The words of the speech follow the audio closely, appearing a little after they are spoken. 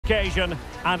occasion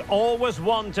and always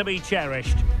one to be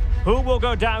cherished. Who will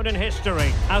go down in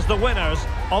history as the winners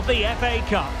of the FA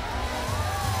Cup?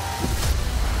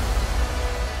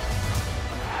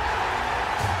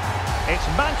 It's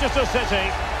Manchester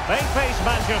City. They face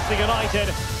Manchester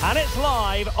United, and it's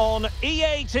live on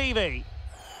EA TV.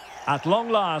 At long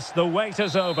last, the wait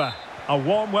is over. A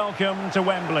warm welcome to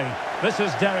Wembley. This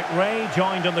is Derek Ray,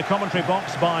 joined in the commentary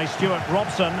box by Stuart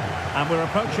Robson, and we're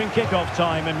approaching kick-off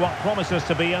time in what promises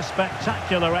to be a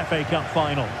spectacular FA Cup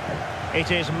final. It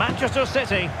is Manchester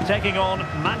City taking on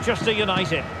Manchester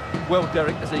United. Well,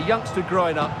 Derek, as a youngster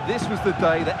growing up, this was the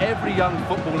day that every young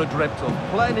footballer dreamt of,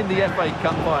 playing in the FA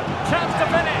Cup final. Chance to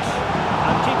finish,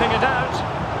 and keeping it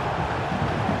out.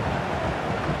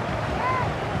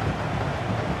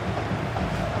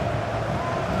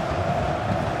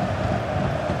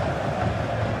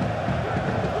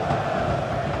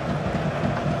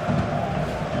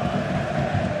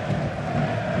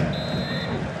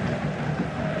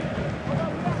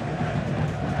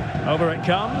 Over it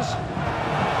comes.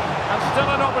 And still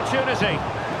an opportunity.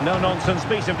 No-nonsense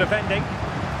piece of defending.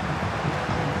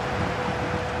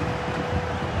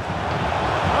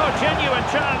 Oh, genuine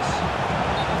chance.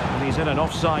 And he's in an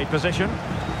offside position.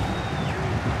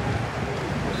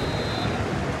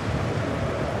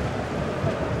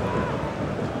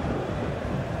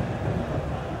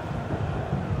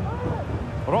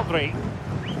 Rodri.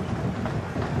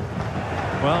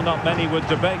 Well, not many would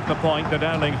debate the point that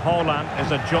Erling Haaland is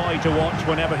a joy to watch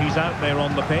whenever he's out there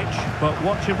on the pitch. But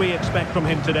what should we expect from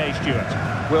him today, Stuart?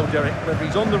 Well, Derek, whether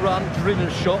he's on the run, drilling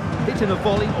a shot, hitting a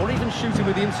volley, or even shooting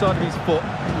with the inside of his foot,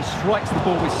 he strikes the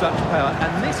ball with such power.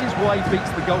 And this is why he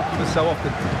beats the goalkeeper so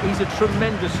often. He's a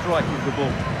tremendous striker of the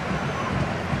ball.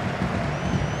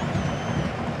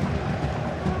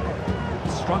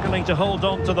 Struggling to hold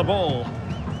on to the ball.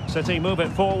 City move it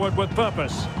forward with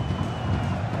purpose.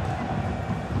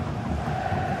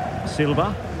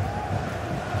 Silva.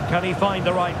 Can he find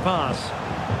the right pass?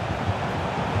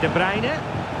 De Bruyne.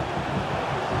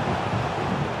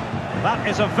 That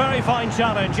is a very fine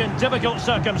challenge in difficult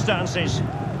circumstances.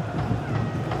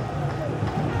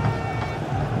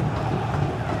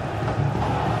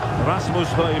 Rasmus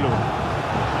Højlund.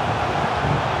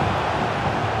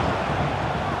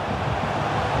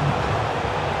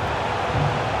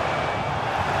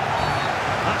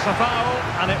 That's a foul,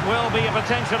 and it will be a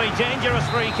potentially dangerous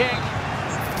free kick.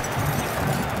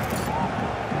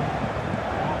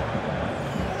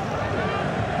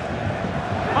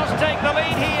 Must take the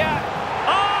lead here.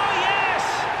 Oh, yes!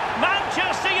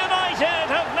 Manchester United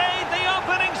have made the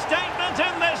opening statement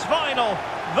in this final.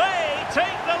 They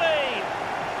take the lead.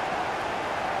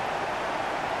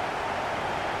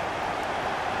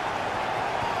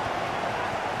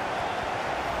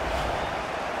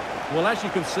 Well, as you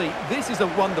can see, this is a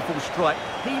wonderful strike.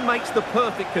 He makes the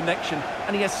perfect connection,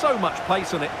 and he has so much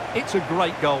pace on it. It's a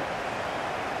great goal.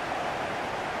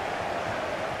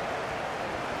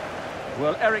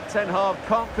 Well, Erik ten Hag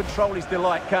can't control his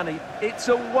delight, can he? It's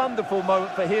a wonderful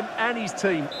moment for him and his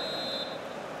team.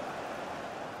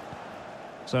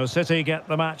 So City get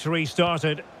the match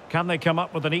restarted. Can they come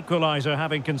up with an equaliser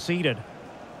having conceded?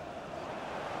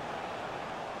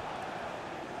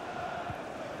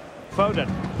 Foden.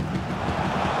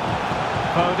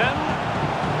 Foden.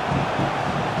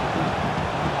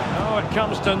 Oh, it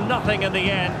comes to nothing in the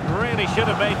end. Really should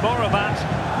have made more of that.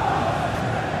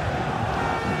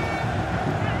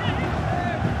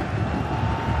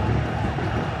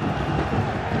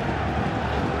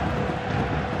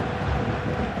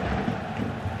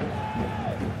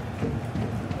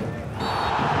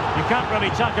 You can't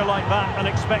really tackle like that and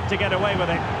expect to get away with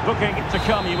it. Looking to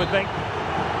come, you would think.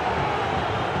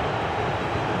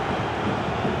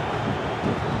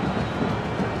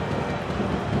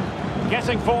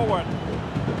 Getting forward.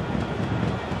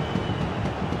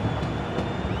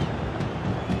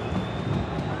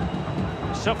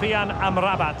 Sofyan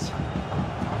Amrabat.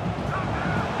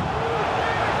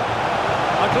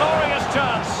 A glorious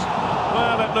chance.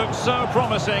 Well, it looked so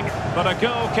promising, but a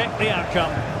goal kicked the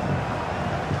outcome.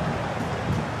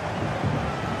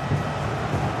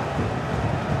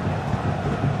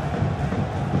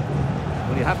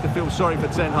 Well, you have to feel sorry for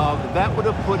Ten Hag. That would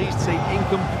have put his team in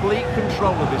complete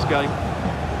control of this game.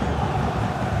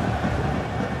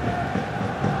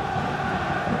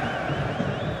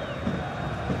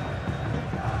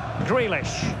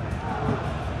 Grealish.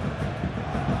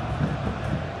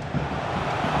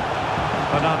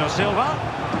 Bernardo Silva.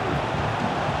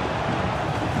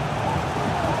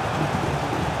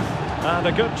 And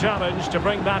a good challenge to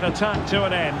bring that attack to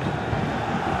an end.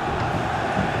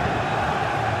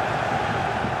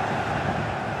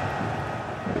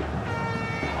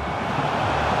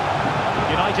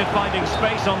 United finding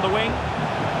space on the wing.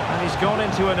 And he's gone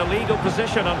into an illegal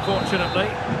position, unfortunately.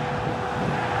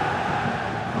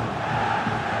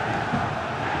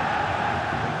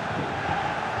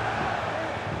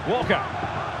 Walker.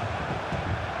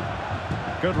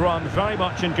 Good run, very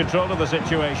much in control of the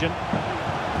situation.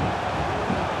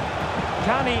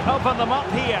 Can he open them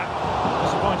up here?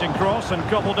 Disappointing cross and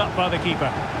gobbled up by the keeper.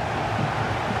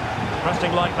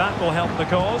 Pressing like that will help the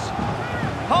cause.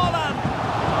 Haaland!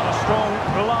 A strong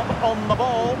glove on the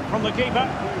ball from the keeper.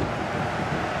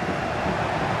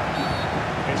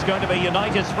 It's going to be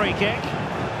United's free kick.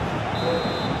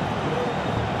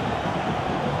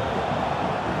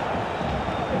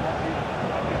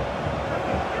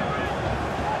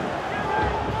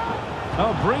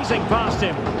 Oh, breezing past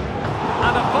him.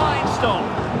 And a fine stop.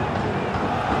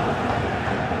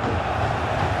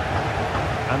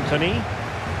 Anthony.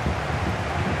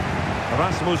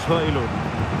 Rasmus Højlund.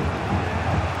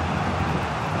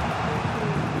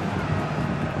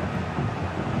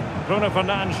 Bruno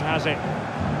Fernandes has it.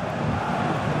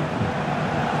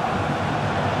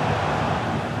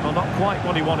 Well, not quite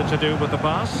what he wanted to do with the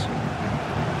pass.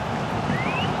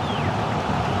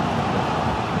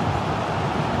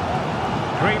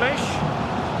 Grealish.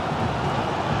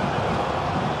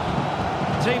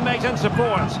 Teammate and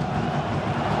support.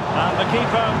 And the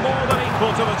keeper more than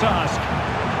equal to the task.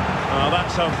 Oh,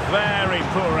 that's a very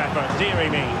poor effort, dearie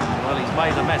me. Well, he's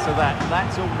made a mess of that.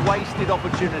 That's a wasted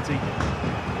opportunity.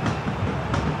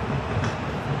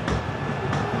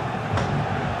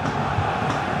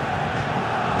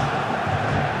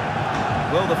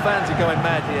 Well, the fans are going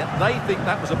mad here. They think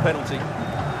that was a penalty.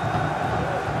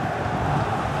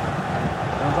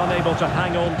 And unable to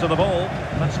hang on to the ball.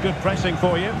 That's good pressing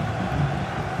for you.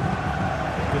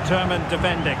 Determined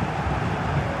defending.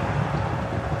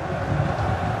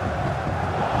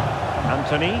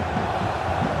 Anthony.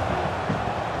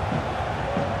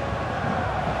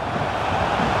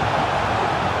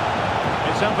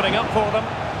 It's opening up for them.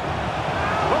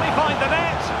 Will he find the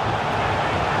net?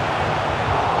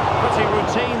 Pretty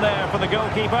routine there for the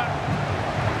goalkeeper.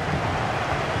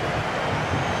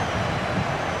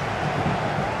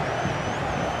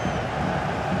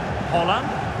 Haaland.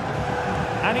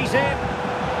 And he's in.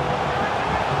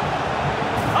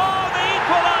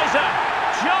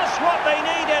 Just what they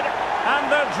needed,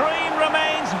 and their dream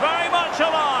remains very much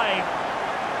alive.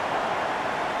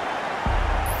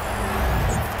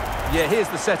 Yeah, here's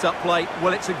the set-up play.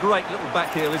 Well, it's a great little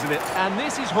back heel, isn't it? And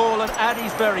this is Haaland at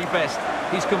his very best.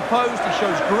 He's composed, he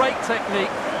shows great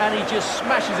technique, and he just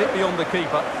smashes it beyond the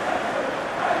keeper.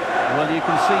 Well, you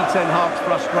can see Ten Hag's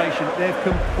frustration. They've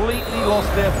completely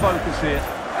lost their focus here.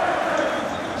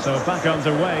 So back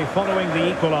underway following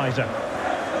the equaliser.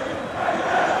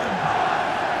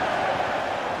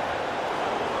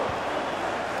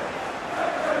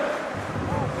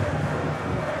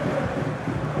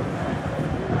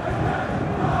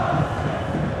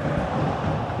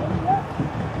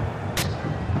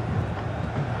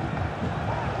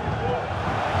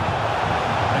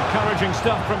 Encouraging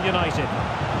stuff from United.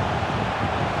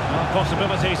 Well,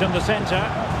 possibilities in the centre.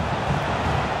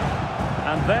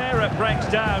 And there it breaks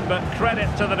down, but credit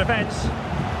to the defence.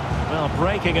 Well,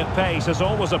 breaking at pace is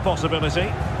always a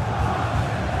possibility.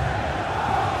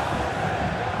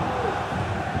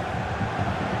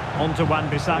 On to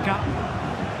Wan-Bissaka.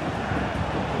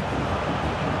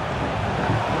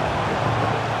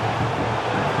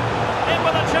 In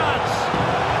with a chance.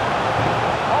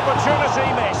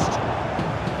 Opportunity missed.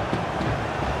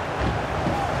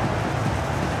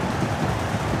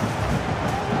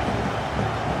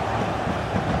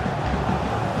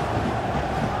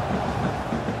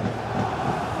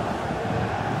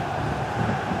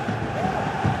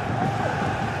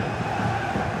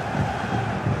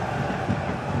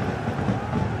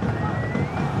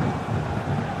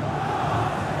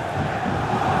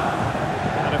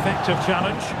 Effective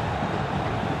challenge.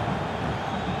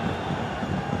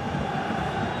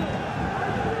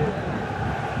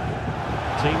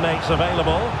 Teammates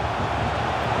available.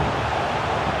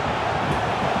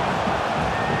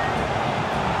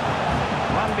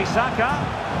 Wan-Bissaka.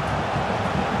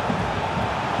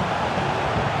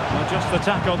 Well, just the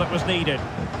tackle that was needed.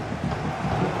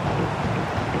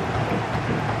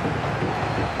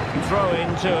 Throw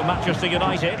into Manchester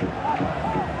United.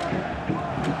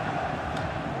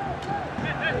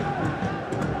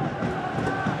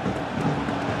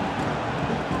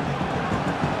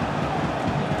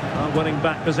 Winning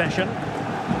back possession.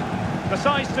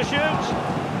 Decides to shoot.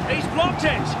 He's blocked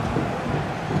it.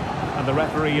 And the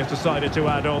referee has decided to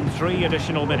add on 3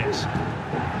 additional minutes.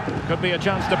 Could be a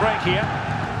chance to break here.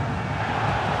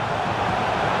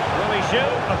 Will he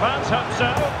shoot. The fans hope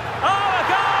so. Oh, a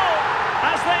goal!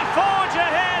 As they forge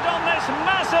ahead on this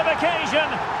massive occasion.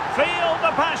 Feel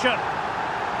the passion.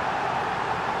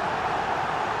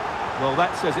 Well,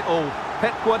 that says it all.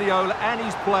 Pep Guardiola and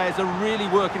his players are really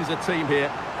working as a team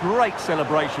here. Great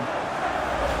celebration.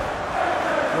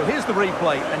 Well, here's the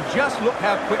replay, and just look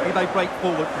how quickly they break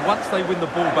forward once they win the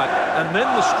ball back. And then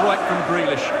the strike from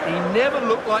Grealish. He never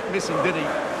looked like missing, did he?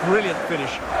 Brilliant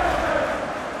finish.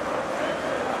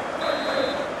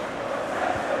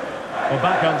 Well,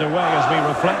 back underway as we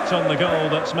reflect on the goal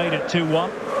that's made it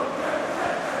 2-1.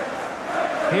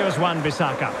 Here's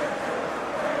Wan-Bissaka.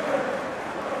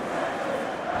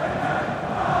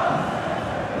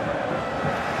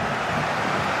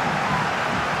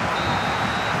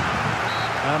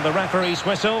 And the referee's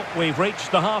whistle. We've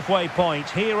reached the halfway point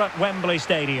here at Wembley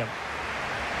Stadium.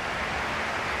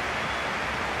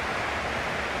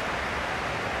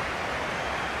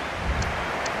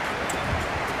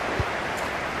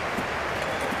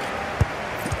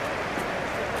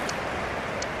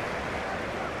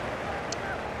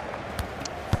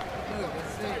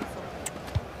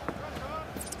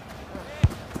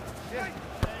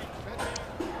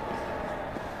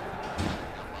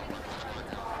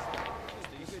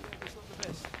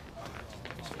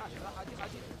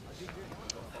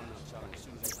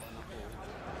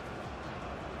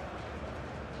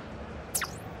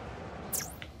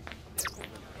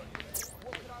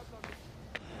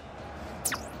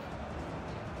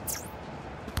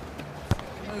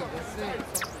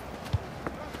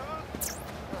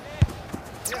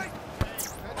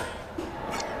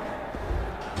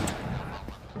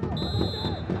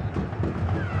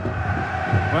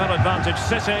 Well, advantage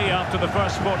City after the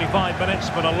first 45 minutes,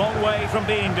 but a long way from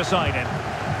being decided.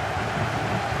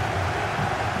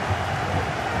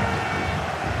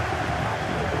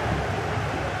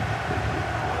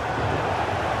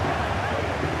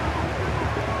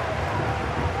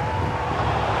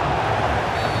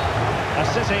 A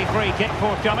City free kick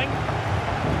forthcoming.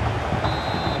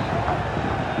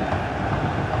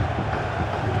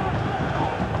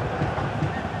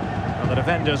 Well, the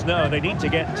defenders know they need to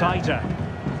get tighter.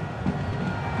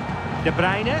 De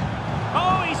Bruyne.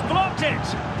 Oh, he's blocked it.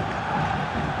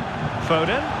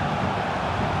 Foden.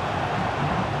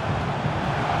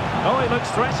 Oh, he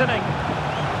looks threatening.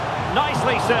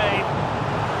 Nicely saved.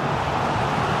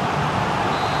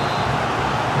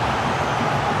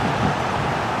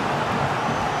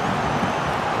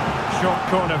 Short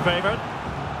corner favoured.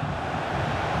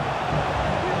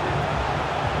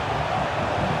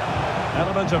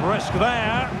 Element of risk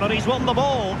there, but he's won the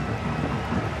ball.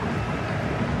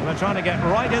 They're trying to get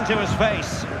right into his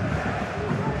face.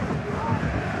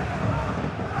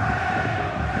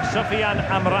 Sofyan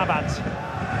Amrabat.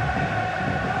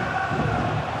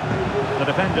 The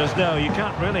defenders know you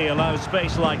can't really allow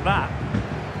space like that.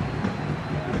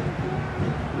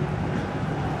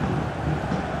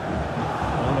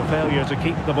 Well, a failure to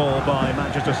keep the ball by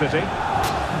Manchester City.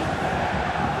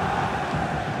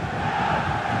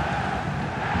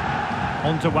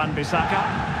 On to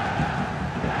Wan-Bissaka.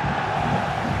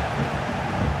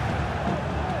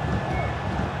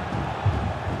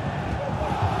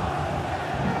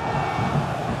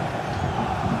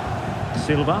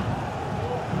 Silva.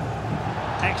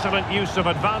 Excellent use of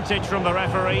advantage from the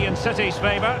referee in City's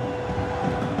favour.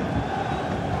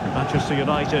 Manchester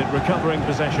United recovering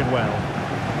possession well.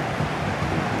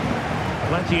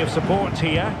 Plenty of support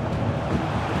here.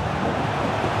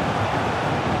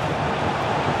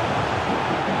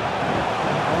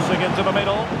 Crossing into the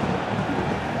middle.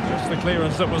 Just the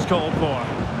clearance that was called for.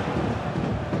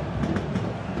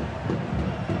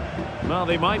 Well,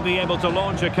 they might be able to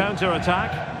launch a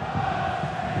counter-attack.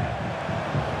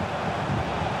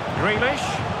 Grealish,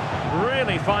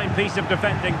 really fine piece of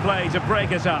defending play to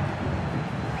break it up.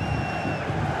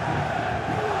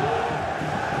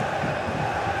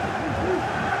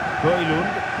 Højlund.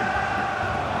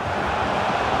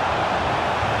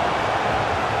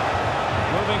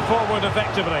 Moving forward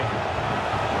effectively.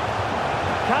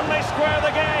 Can they square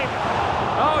the game?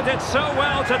 Oh, did so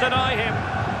well to deny him.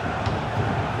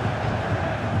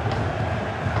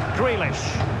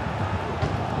 Grealish.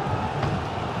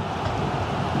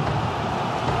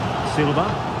 Silva.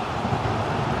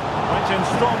 Went in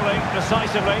strongly,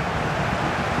 decisively.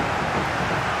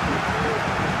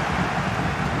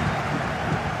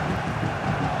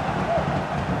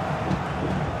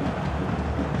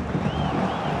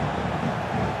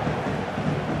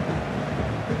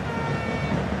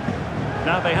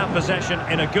 Now they have possession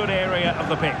in a good area of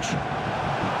the pitch.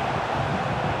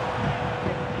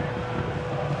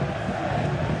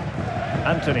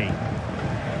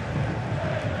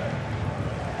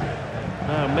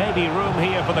 Maybe room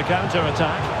here for the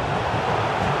counter-attack.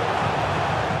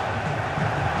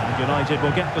 And United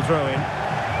will get the throw in.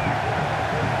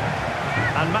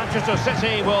 And Manchester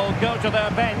City will go to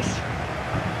their bench.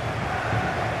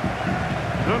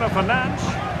 Bruno Fernandes.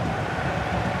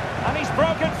 And he's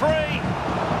broken free.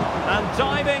 And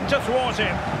diving to thwart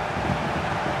him.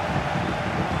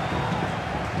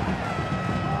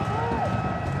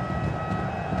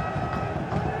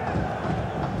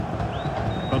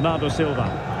 Bernardo Silva.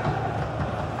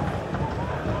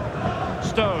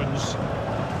 Stones.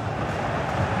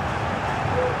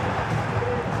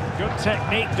 Good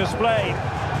technique displayed.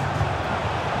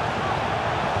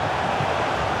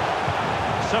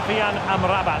 Sofyan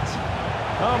Amrabat.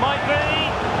 Oh, might be.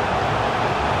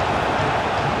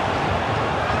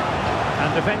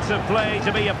 And defensive play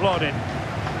to be applauded.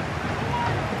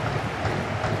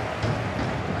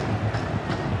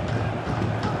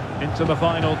 Into the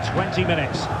final 20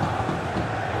 minutes. De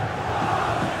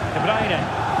Bruyne.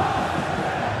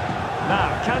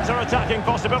 Now, counter-attacking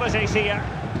possibilities here.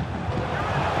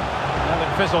 Well,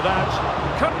 it fizzled out.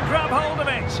 Couldn't grab hold of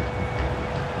it.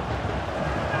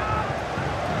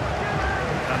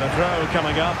 And a throw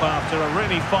coming up after a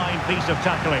really fine piece of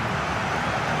tackling.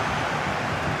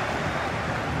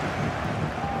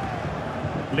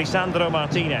 Lisandro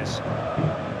Martinez.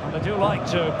 And they do like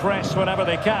to press whenever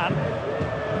they can.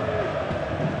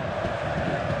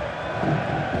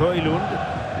 Højlund.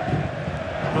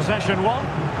 Possession one.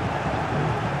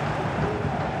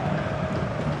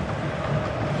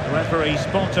 The referee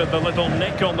spotted the little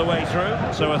nick on the way through,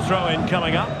 so a throw-in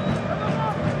coming up.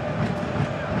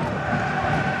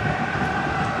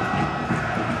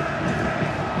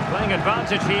 Playing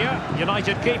advantage here,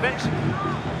 United keep it.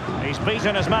 He's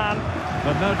beaten his man,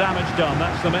 but no damage done,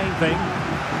 that's the main thing.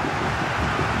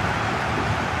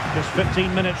 Just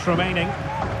 15 minutes remaining.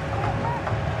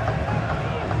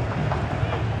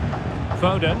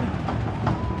 Foden.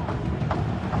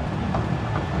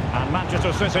 And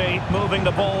Manchester City moving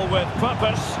the ball with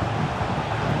purpose.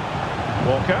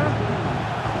 Walker.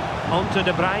 On to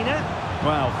De Bruyne.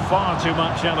 Well, far too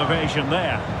much elevation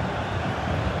there.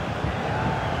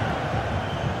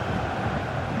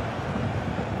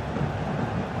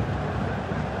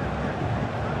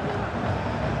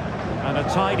 And a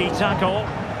tidy tackle.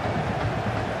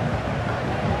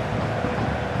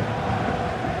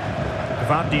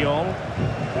 Gvardiol.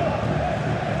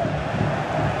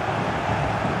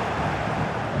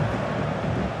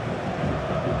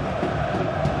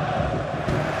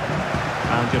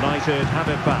 And United have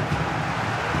it back.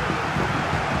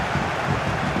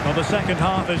 Well, the second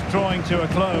half is drawing to a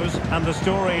close, and the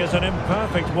story is an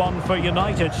imperfect one for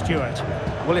United, Stuart.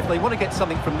 Well, if they want to get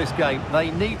something from this game,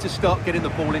 they need to start getting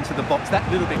the ball into the box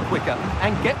that little bit quicker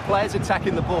and get players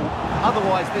attacking the ball.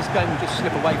 Otherwise, this game will just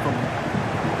slip away from them.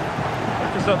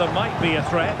 So there might be a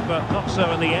threat, but not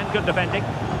so in the end. Good defending.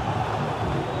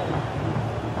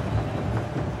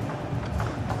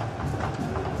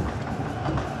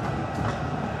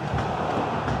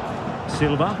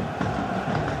 Silva.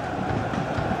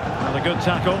 And a good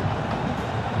tackle.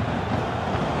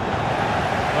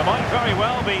 There might very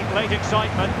well be late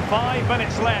excitement. 5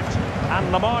 minutes left,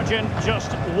 and the margin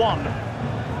just 1.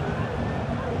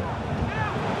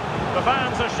 The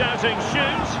fans are shouting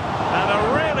shoot, and a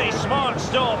really smart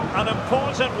stop, an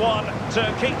important one to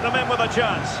keep them in with a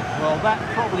chance. Well, that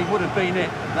probably would have been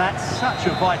it. That's such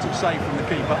a vital save from the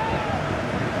keeper.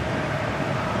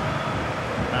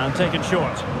 And taken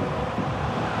short.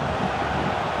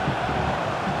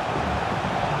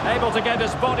 Able to get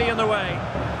his body in the way.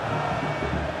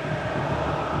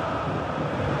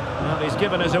 Well, he's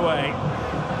given us away.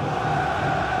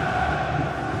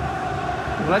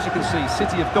 Well, as you can see,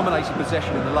 City have dominated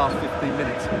possession in the last 15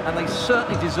 minutes, and they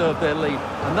certainly deserve their lead.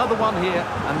 Another one here,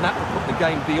 and that will put the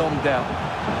game beyond doubt.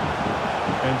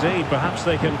 Indeed, perhaps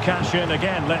they can cash in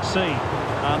again, let's see.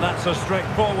 And that's a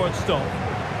straightforward stop.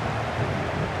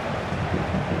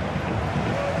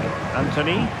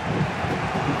 Anthony.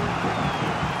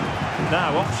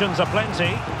 Now, options are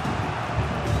plenty.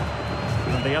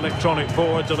 And the electronic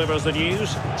board delivers the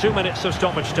news. 2 minutes of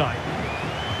stoppage time.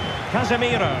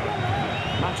 Casemiro.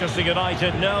 Manchester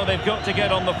United know they've got to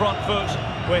get on the front foot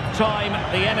with time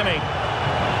the enemy.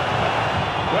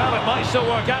 Well, it might still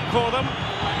work out for them.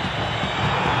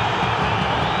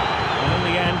 And in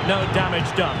the end, no damage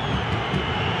done.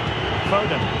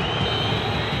 Foden.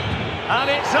 And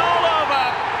it's all over.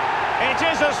 It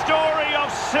is a story of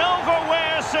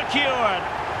silverware secured.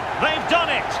 They've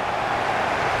done it.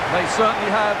 They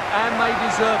certainly have, and they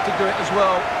deserve to do it as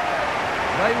well.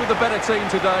 They were the better team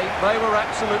today. They were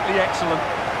absolutely excellent.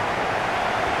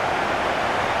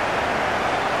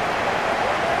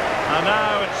 And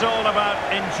now it's all about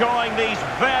enjoying these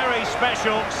very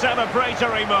special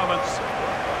celebratory moments.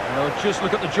 Well, just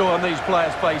look at the joy on these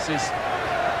players' faces.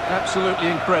 Absolutely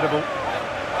incredible.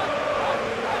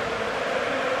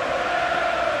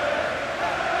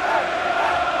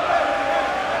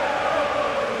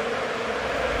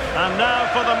 And now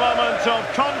for the moment of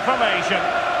confirmation,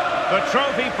 the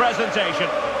trophy presentation.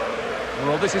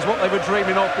 Well, this is what they were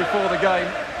dreaming of before the game.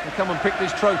 To come and pick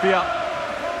this trophy up.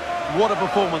 What a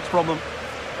performance from them.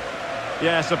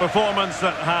 Yes, a performance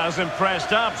that has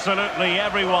impressed absolutely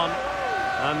everyone.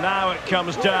 And now it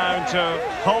comes down to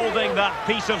holding that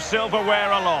piece of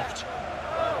silverware aloft.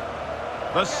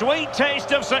 The sweet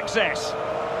taste of success.